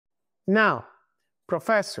Now,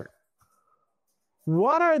 Professor,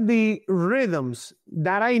 what are the rhythms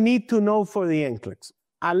that I need to know for the NCLEX?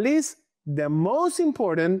 At least the most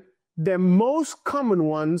important, the most common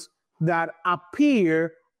ones that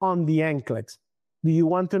appear on the NCLEX. Do you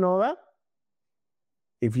want to know that?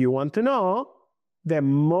 If you want to know the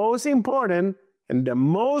most important and the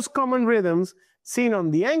most common rhythms seen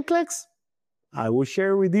on the NCLEX, I will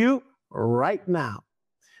share with you right now.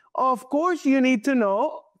 Of course, you need to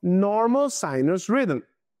know normal sinus rhythm.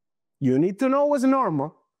 You need to know what's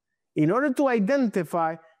normal. In order to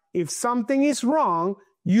identify if something is wrong,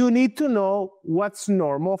 you need to know what's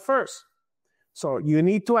normal first. So you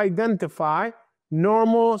need to identify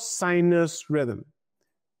normal sinus rhythm.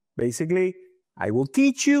 Basically, I will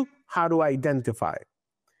teach you how to identify it.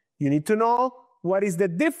 You need to know what is the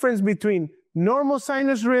difference between normal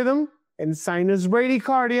sinus rhythm and sinus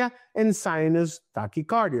bradycardia and sinus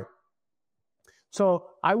tachycardia. So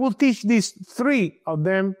I will teach these three of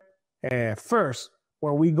them first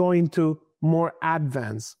when we go into more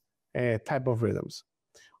advanced type of rhythms.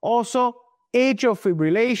 Also, atrial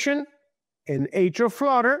fibrillation and atrial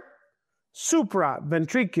flutter,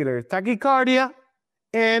 supraventricular tachycardia,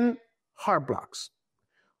 and heart blocks.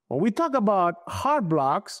 When we talk about heart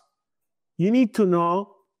blocks, you need to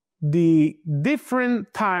know the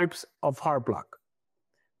different types of heart block.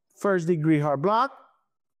 First degree heart block,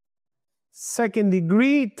 second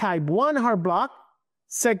degree type 1 heart block,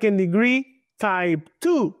 second degree type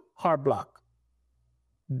 2 heart block.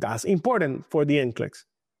 That's important for the NCLEX.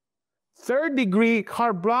 Third degree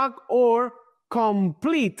heart block or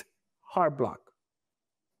complete heart block.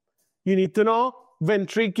 You need to know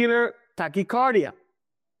ventricular tachycardia.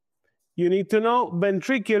 You need to know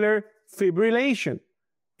ventricular fibrillation.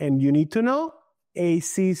 And you need to know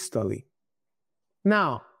asystole.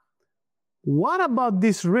 Now, what about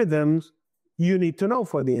these rhythms you need to know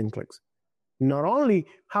for the NCLEX? Not only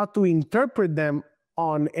how to interpret them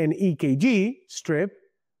on an EKG strip,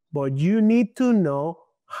 but you need to know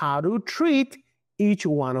how to treat each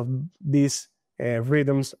one of these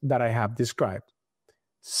rhythms that I have described.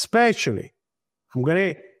 Especially, I'm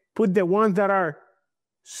going to put the ones that are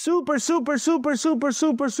super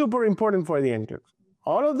important for the NCLEX.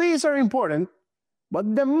 All of these are important,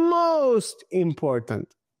 but the most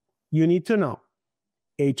important, you need to know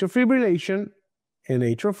atrial fibrillation and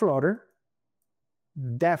atrial flutter.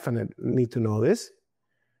 Definitely need to know this.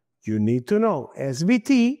 You need to know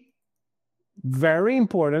SVT, very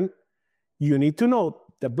important. You need to know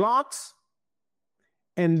the blocks,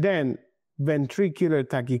 and then ventricular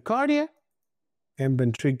tachycardia and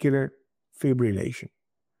ventricular fibrillation.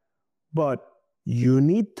 But you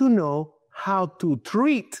need to know how to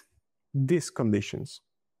treat these conditions.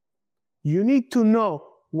 You need to know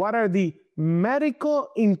what are the medical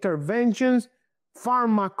interventions,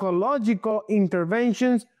 pharmacological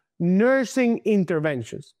interventions, nursing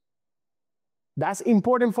interventions. That's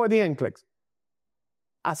important for the NCLEX.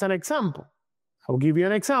 As an example, I'll give you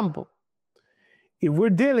an example. If we're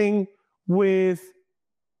dealing with,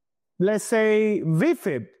 let's say,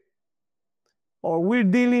 V-fib, or we're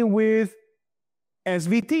dealing with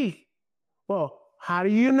SVT, well, how do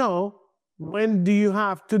you know when do you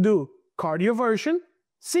have to do cardioversion,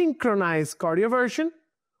 synchronized cardioversion,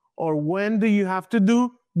 or when do you have to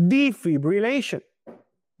do defibrillation?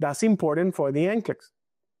 That's important for the NCLEX.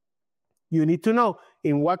 You need to know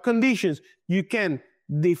in what conditions you can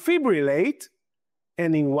defibrillate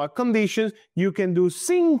and in what conditions you can do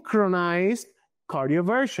synchronized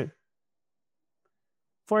cardioversion.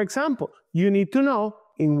 For example, you need to know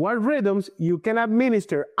in what rhythms you can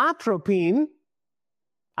administer atropine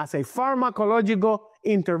as a pharmacological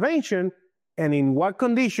intervention and in what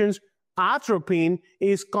conditions atropine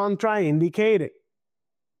is contraindicated.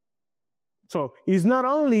 So it's not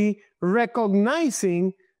only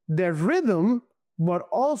recognizing the rhythm, but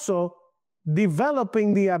also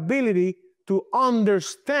developing the ability to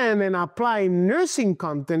understand and apply nursing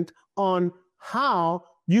content on how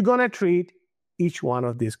you're going to treat each one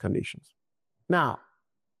of these conditions. Now,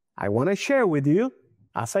 I want to share with you,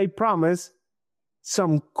 as I promised,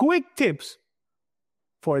 some quick tips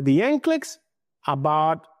for the NCLEX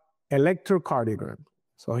about electrocardiogram.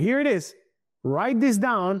 So here it is. Write this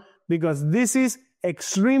down because this is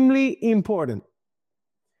extremely important.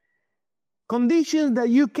 Conditions that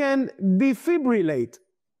you can defibrillate: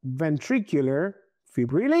 ventricular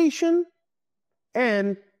fibrillation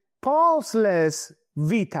and pulseless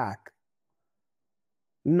V-tach.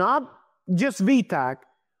 Not just V-tach,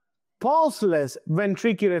 pulseless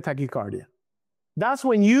ventricular tachycardia. That's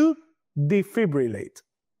when you defibrillate.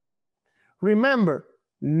 Remember,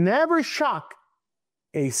 never shock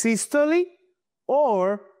asystole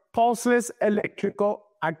or pulseless electrical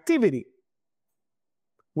activity.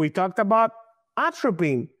 We talked about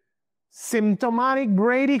atropine, symptomatic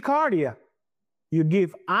bradycardia. You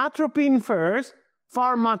give atropine first,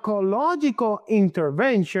 pharmacological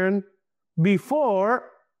intervention before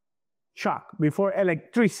shock, before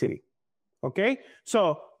electricity. Okay?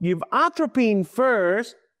 So give atropine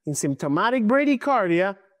first in symptomatic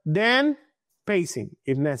bradycardia, then pacing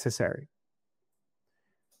if necessary.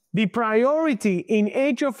 The priority in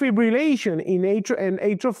atrial fibrillation and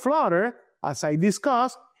atrial flutter, as I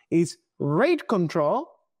discussed, is rate control,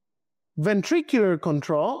 ventricular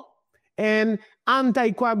control, and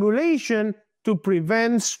anticoagulation to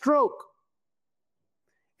prevent stroke.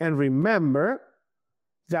 And remember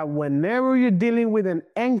that whenever you're dealing with an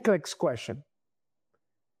NCLEX question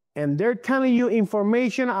and they're telling you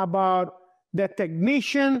information about the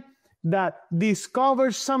technician that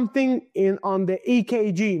discovers something on the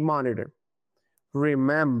EKG monitor,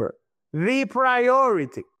 remember, the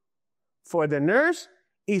priority for the nurse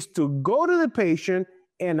is to go to the patient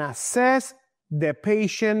and assess the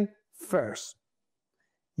patient first.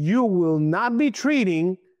 You will not be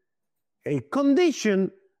treating a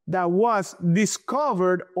condition that was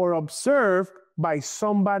discovered or observed by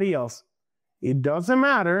somebody else. It doesn't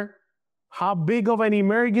matter how big of an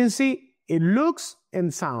emergency it looks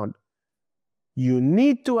and sounds. You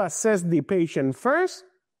need to assess the patient first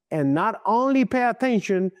and not only pay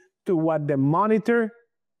attention to what the monitor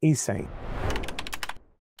is saying.